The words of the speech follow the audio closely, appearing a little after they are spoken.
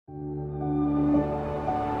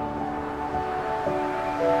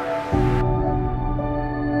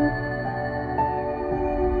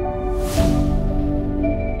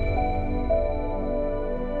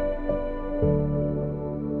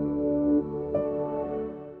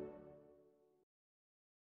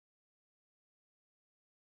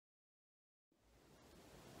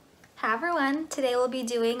Hi everyone, today we'll be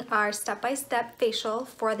doing our step-by-step facial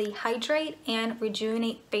for the Hydrate and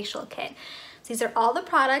Rejuvenate Facial Kit. So these are all the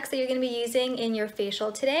products that you're going to be using in your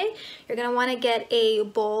facial today. You're going to want to get a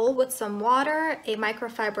bowl with some water, a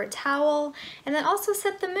microfiber towel, and then also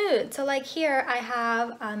set the mood. So like here I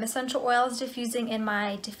have essential oils diffusing in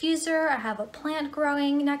my diffuser. I have a plant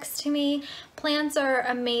growing next to me. Plants are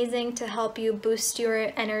amazing to help you boost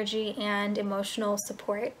your energy and emotional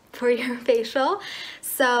support for your facial.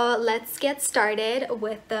 So let's get started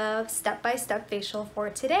with the step-by-step facial for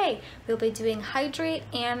today. We'll be doing Hydrate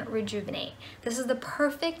and Rejuvenate. This is the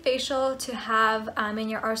perfect facial to have in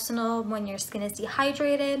your arsenal when your skin is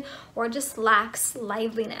dehydrated or just lacks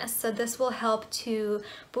liveliness. So this will help to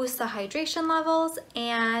boost the hydration levels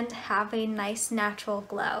and have a nice natural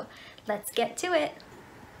glow. Let's get to it.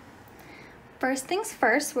 First things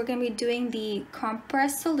first, we're going to be doing the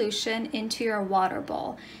compress solution into your water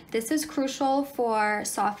bowl. This is crucial for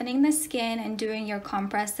softening the skin and doing your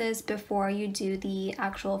compresses before you do the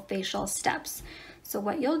actual facial steps. So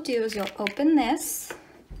what you'll do is you'll open this,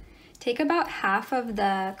 take about half of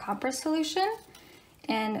the compress solution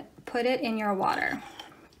and put it in your water.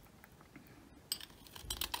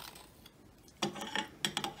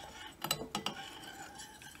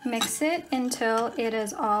 Mix it until it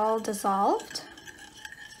is all dissolved.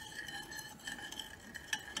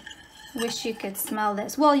 Wish you could smell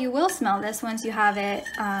this. Well, you will smell this once you have it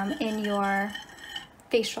in your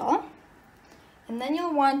facial. And then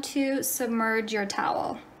you'll want to submerge your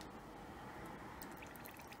towel.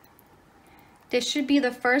 This should be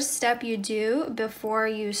the first step you do before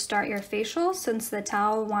you start your facial, since the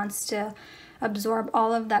towel wants to absorb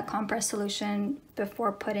all of that compress solution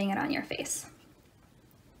before putting it on your face.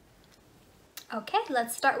 Okay,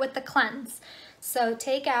 let's start with the cleanse. So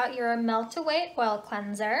take out your Melt Away Oil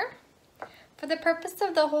Cleanser. For the purpose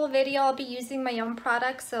of the whole video, I'll be using my own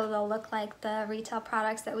products, so they'll look like the retail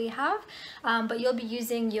products that we have, but you'll be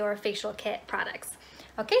using your facial kit products.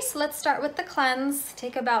 Okay, so let's start with the cleanse.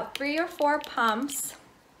 Take about 3 or 4 pumps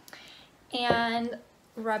and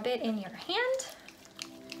rub it in your hand.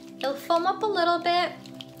 It'll foam up a little bit,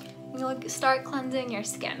 and you'll start cleansing your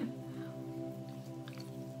skin.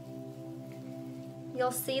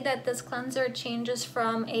 You'll see that this cleanser changes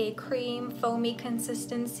from a cream foamy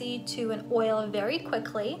consistency to an oil very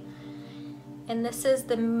quickly. And this is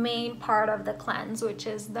the main part of the cleanse, which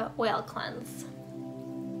is the oil cleanse.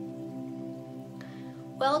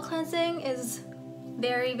 Oil cleansing is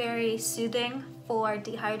very, very soothing for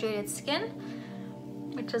dehydrated skin,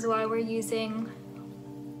 which is why we're using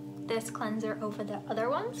this cleanser over the other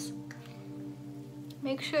ones.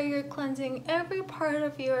 Make sure you're cleansing every part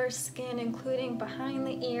of your skin, including behind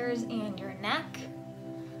the ears and your neck.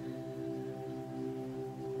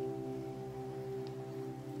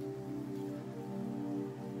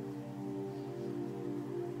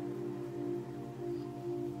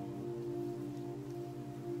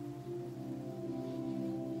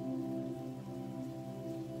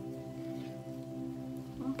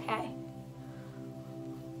 Okay.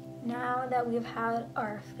 Now that we've had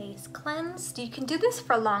our face cleansed, you can do this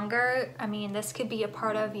for longer. I mean, this could be a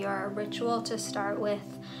part of your ritual to start with,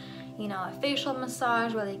 you know, a facial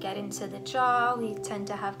massage where they get into the jaw. We tend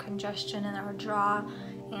to have congestion in our jaw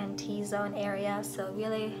and T-zone area, so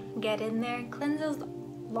really get in there, cleanse as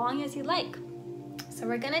long as you like. So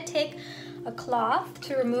we're gonna take a cloth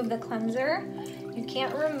to remove the cleanser. You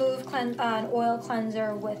can't remove an oil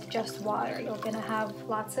cleanser with just water. You're gonna have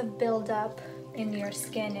lots of buildup in your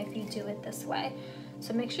skin if you do it this way.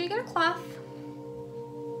 So make sure you get a cloth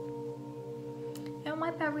and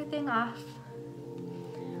wipe everything off.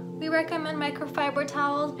 We recommend microfiber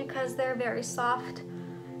towels because they're very soft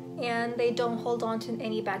and they don't hold on to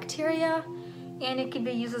any bacteria, and it can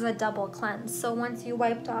be used as a double cleanse. So once you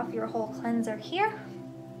wiped off your whole cleanser here,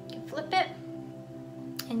 you can flip it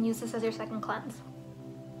and use this as your second cleanse.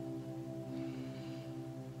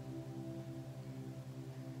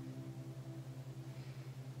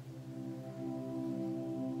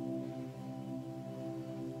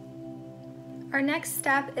 Our next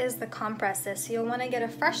step is the compresses. So you'll want to get a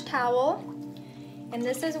fresh towel, and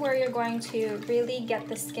this is where you're going to really get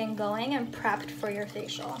the skin going and prepped for your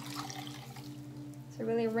facial. So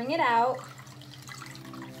really wring it out.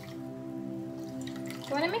 You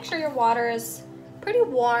want to make sure your water is pretty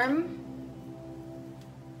warm,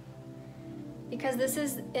 because this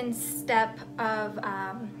is in step of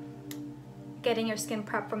getting your skin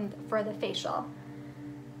prepped for the facial.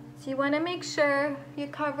 So you want to make sure you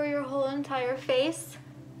cover your whole entire face.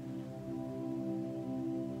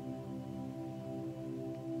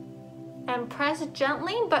 And press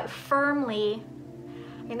gently but firmly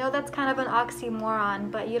I know that's kind of an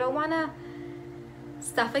oxymoron, but you don't want to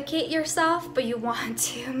suffocate yourself, but you want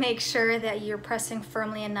to make sure that you're pressing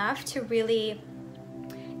firmly enough to really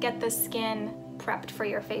get the skin prepped for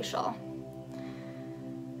your facial.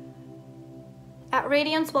 At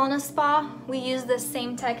Radiance Wellness Spa, we use the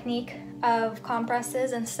same technique of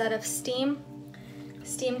compresses instead of steam.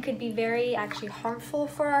 Steam could be very actually harmful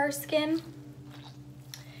for our skin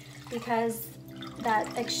because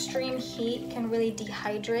that extreme heat can really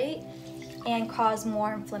dehydrate and cause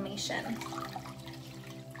more inflammation.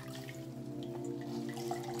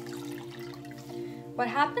 What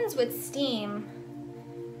happens with steam,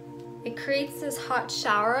 it creates this hot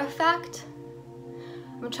shower effect.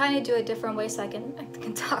 I'm trying to do it a different way so I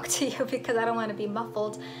can talk to you because I don't want to be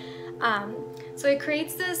muffled. So it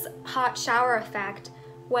creates this hot shower effect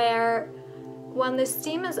where when the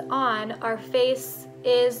steam is on, our face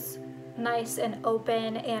is nice and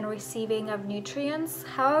open and receiving of nutrients.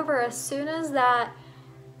 However, as soon as that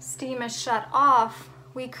steam is shut off,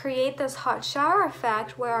 we create this hot shower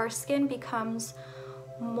effect where our skin becomes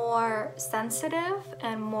more sensitive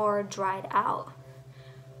and more dried out.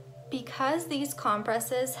 Because these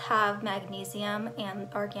compresses have magnesium and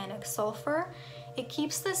organic sulfur, it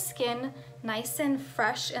keeps the skin nice and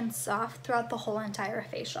fresh and soft throughout the whole entire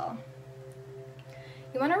facial.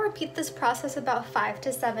 You want to repeat this process about 5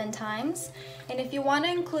 to 7 times, and if you want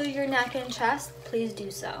to include your neck and chest, please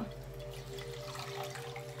do so.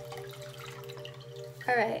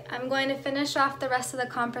 Alright, I'm going to finish off the rest of the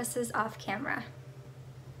compresses off camera.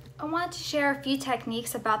 I want to share a few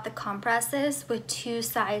techniques about the compresses with 2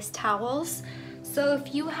 size towels. So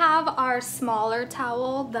if you have our smaller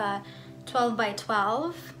towel, the 12 by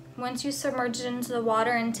 12, once you submerge it into the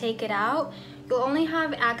water and take it out, you'll only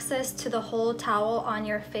have access to the whole towel on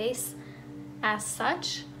your face as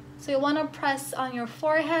such. So you'll want to press on your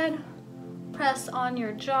forehead, press on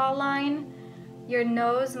your jawline, your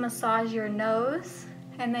nose, massage your nose,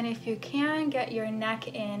 and then if you can, get your neck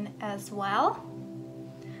in as well.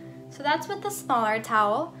 So that's with the smaller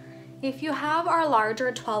towel. If you have our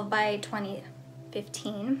larger 12 by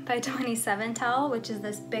 15 by 27 towel, which is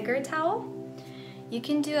this bigger towel, you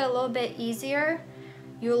can do it a little bit easier.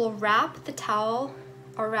 You'll wrap the towel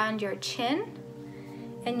around your chin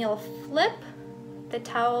and you'll flip the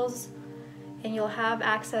towels and you'll have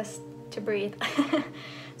access to breathe.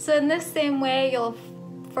 So in this same way, you'll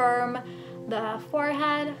firm the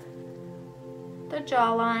forehead, the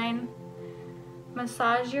jawline,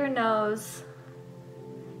 massage your nose,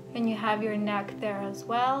 and you have your neck there as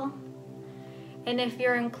well. And if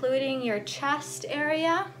you're including your chest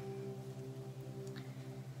area,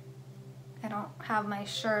 I don't have my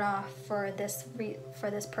shirt off for this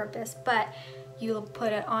purpose, but you'll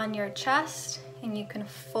put it on your chest and you can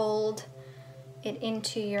fold it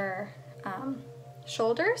into your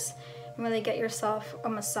shoulders and really get yourself a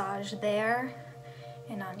massage there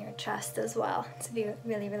and on your chest as well. It's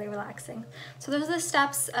really, really relaxing. So those are the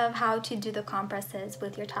steps of how to do the compresses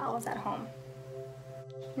with your towels at home.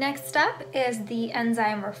 Next up is the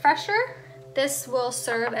enzyme refresher. This will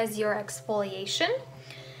serve as your exfoliation.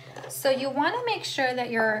 So you want to make sure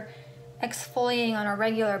that you're exfoliating on a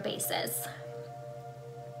regular basis.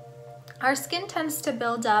 Our skin tends to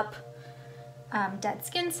build up dead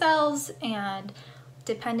skin cells, and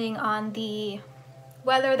depending on the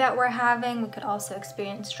weather that we're having, we could also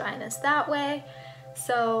experience dryness that way.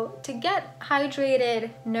 So to get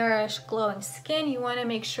hydrated, nourished, glowing skin, you want to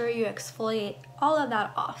make sure you exfoliate all of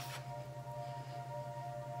that off.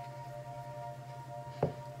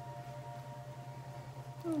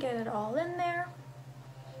 And get it all in there.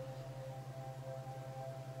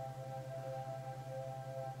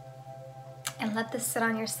 And let this sit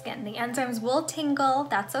on your skin. The enzymes will tingle,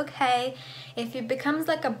 that's okay. If it becomes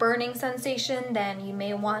like a burning sensation, then you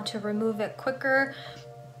may want to remove it quicker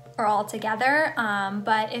or altogether.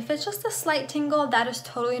 But if it's just a slight tingle, that is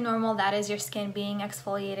totally normal. That is your skin being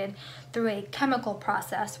exfoliated through a chemical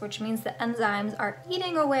process, which means the enzymes are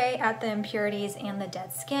eating away at the impurities and the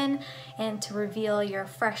dead skin, and to reveal your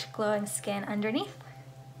fresh, glowing skin underneath.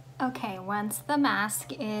 Okay, once the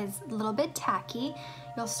mask is a little bit tacky,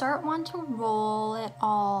 you'll start wanting to roll it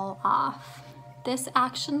all off. This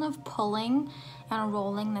action of pulling and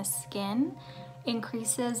rolling the skin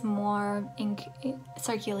increases more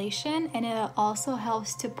circulation, and it also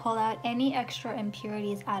helps to pull out any extra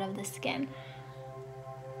impurities out of the skin.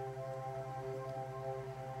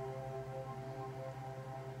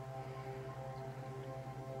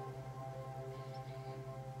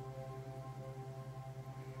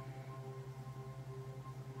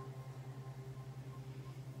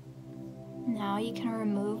 Now you can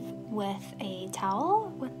remove with a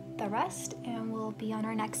towel with the rest and we'll be on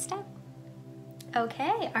our next step.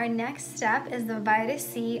 Okay, our next step is the Vitamin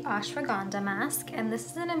C Ashwagandha mask, and this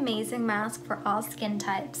is an amazing mask for all skin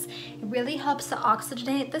types. It really helps to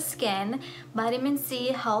oxygenate the skin. Vitamin C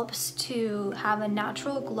helps to have a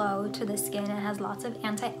natural glow to the skin. It has lots of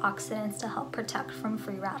antioxidants to help protect from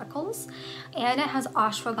free radicals, and it has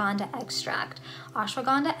ashwagandha extract.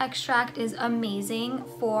 Ashwagandha extract is amazing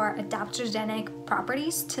for adaptogenic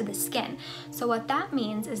properties to the skin. So what that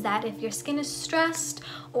means is that if your skin is stressed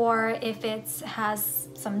or if it has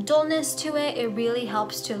some dullness to it, it really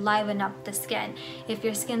helps to liven up the skin. If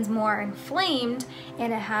your skin's more inflamed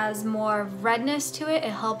and it has more redness to it,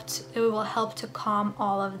 it will help to calm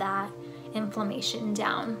all of that inflammation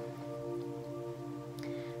down.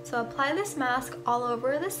 So apply this mask all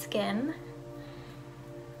over the skin.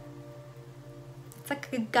 It's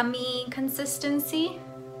like a gummy consistency,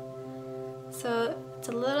 so it's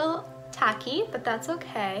a little tacky, but that's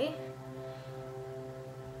okay.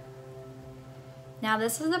 Now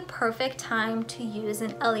this is the perfect time to use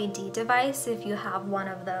an LED device if you have one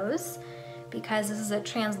of those, because this is a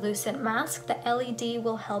translucent mask. The LED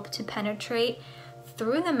will help to penetrate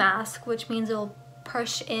through the mask, which means it will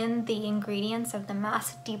push in the ingredients of the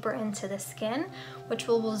mask deeper into the skin, which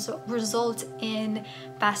will result in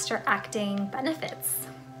faster acting benefits.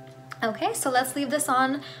 Okay, so let's leave this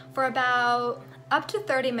on for about up to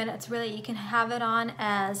 30 minutes. Really, you can have it on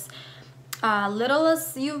as little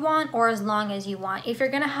as you want or as long as you want. If you're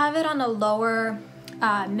gonna have it on a lower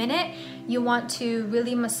minute, you want to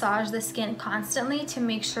really massage the skin constantly to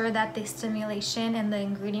make sure that the stimulation and the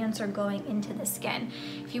ingredients are going into the skin.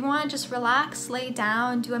 If you want to just relax, lay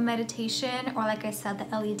down, do a meditation, or like I said, the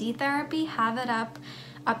LED therapy, have it up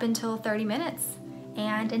until 30 minutes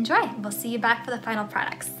and enjoy. We'll see you back for the final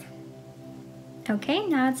products. Okay,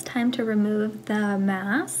 now it's time to remove the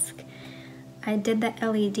mask. I did the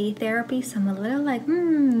LED therapy, so I'm a little like,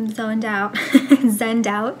 zoned out, zened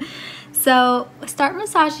out. So start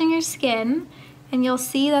massaging your skin and you'll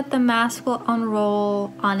see that the mask will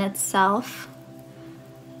unroll on itself.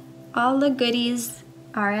 All the goodies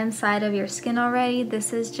are inside of your skin already.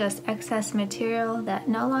 This is just excess material that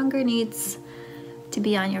no longer needs to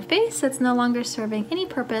be on your face. It's no longer serving any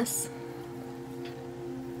purpose.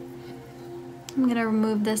 I'm gonna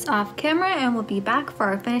remove this off camera and we'll be back for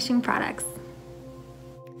our finishing products.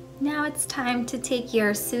 Now it's time to take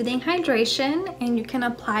your soothing hydration, and you can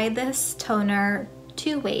apply this toner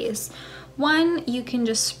two ways. One, you can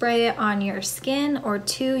just spray it on your skin, or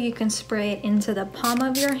two, you can spray it into the palm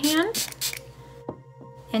of your hand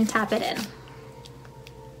and tap it in.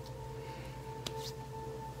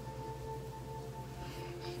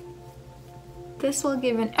 This will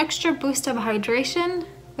give an extra boost of hydration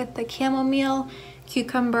with the chamomile,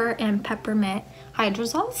 cucumber, and peppermint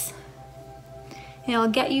hydrosols. And it'll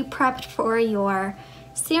get you prepped for your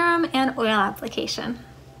serum and oil application.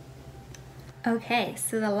 Okay,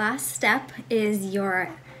 so the last step is your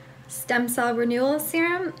stem cell renewal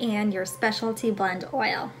serum and your specialty blend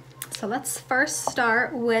oil. So let's first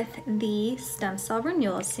start with the stem cell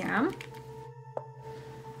renewal serum.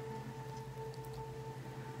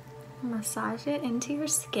 Massage it into your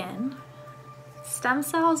skin. Stem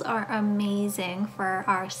cells are amazing for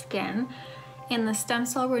our skin. In the stem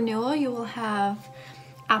cell renewal, you will have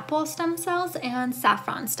apple stem cells and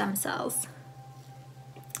saffron stem cells.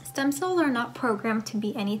 Stem cells are not programmed to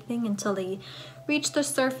be anything until they reach the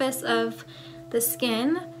surface of the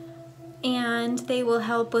skin, and they will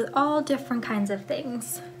help with all different kinds of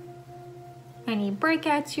things. Any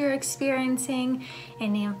breakouts you're experiencing,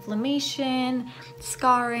 any inflammation,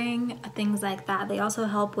 scarring, things like that. They also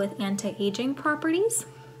help with anti-aging properties.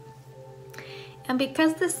 And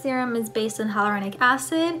because the serum is based on hyaluronic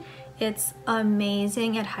acid, it's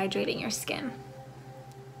amazing at hydrating your skin.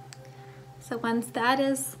 So once that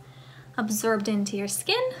is absorbed into your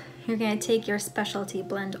skin, you're going to take your specialty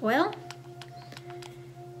blend oil.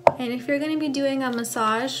 And if you're going to be doing a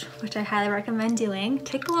massage, which I highly recommend doing,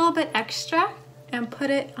 take a little bit extra and put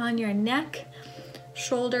it on your neck,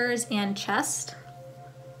 shoulders, and chest.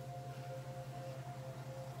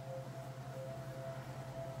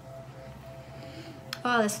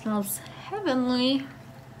 Oh, this smells heavenly.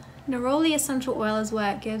 Neroli essential oil is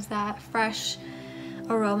what gives that fresh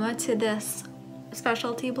aroma to this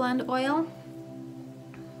specialty blend oil.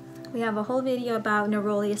 We have a whole video about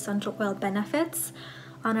neroli essential oil benefits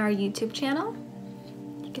on our YouTube channel.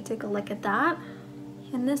 You can take a look at that.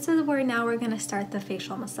 And this is where now we're going to start the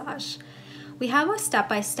facial massage. We have a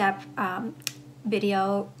step-by-step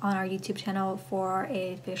video on our YouTube channel for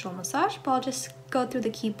a facial massage, but I'll just go through the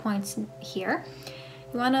key points here.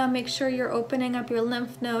 You want to make sure you're opening up your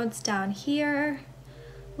lymph nodes down here,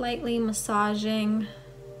 lightly massaging,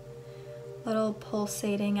 little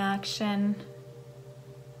pulsating action,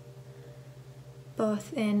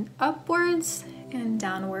 both in upwards and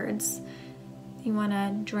downwards. You want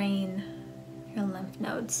to drain your lymph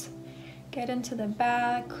nodes. Get into the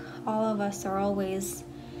back. All of us are always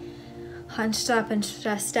hunched up and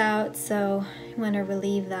stressed out, so you want to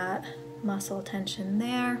relieve that muscle tension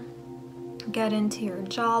there. Get into your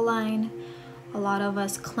jawline. A lot of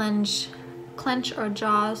us clench our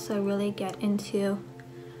jaws, so really get into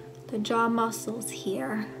the jaw muscles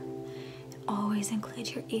here. Always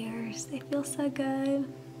include your ears. They feel so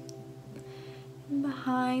good. And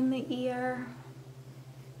behind the ear.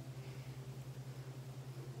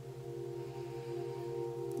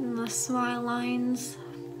 And the smile lines.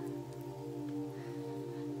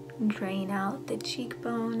 Drain out the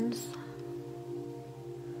cheekbones.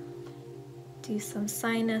 Do some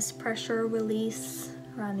sinus pressure release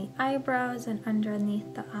around the eyebrows and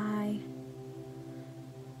underneath the eye.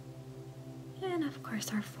 And of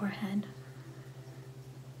course our forehead.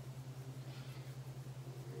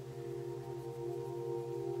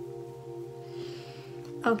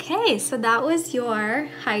 Okay, so that was your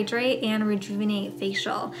Hydrate and Rejuvenate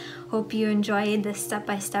facial. Hope you enjoyed this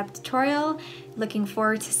step-by-step tutorial. Looking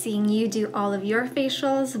forward to seeing you do all of your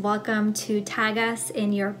facials. Welcome to tag us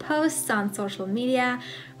in your posts on social media.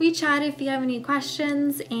 Reach out if you have any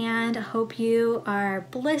questions, and I hope you are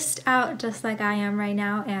blissed out just like I am right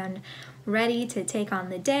now and ready to take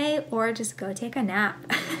on the day or just go take a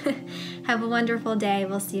nap. Have a wonderful day.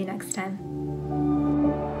 We'll see you next time.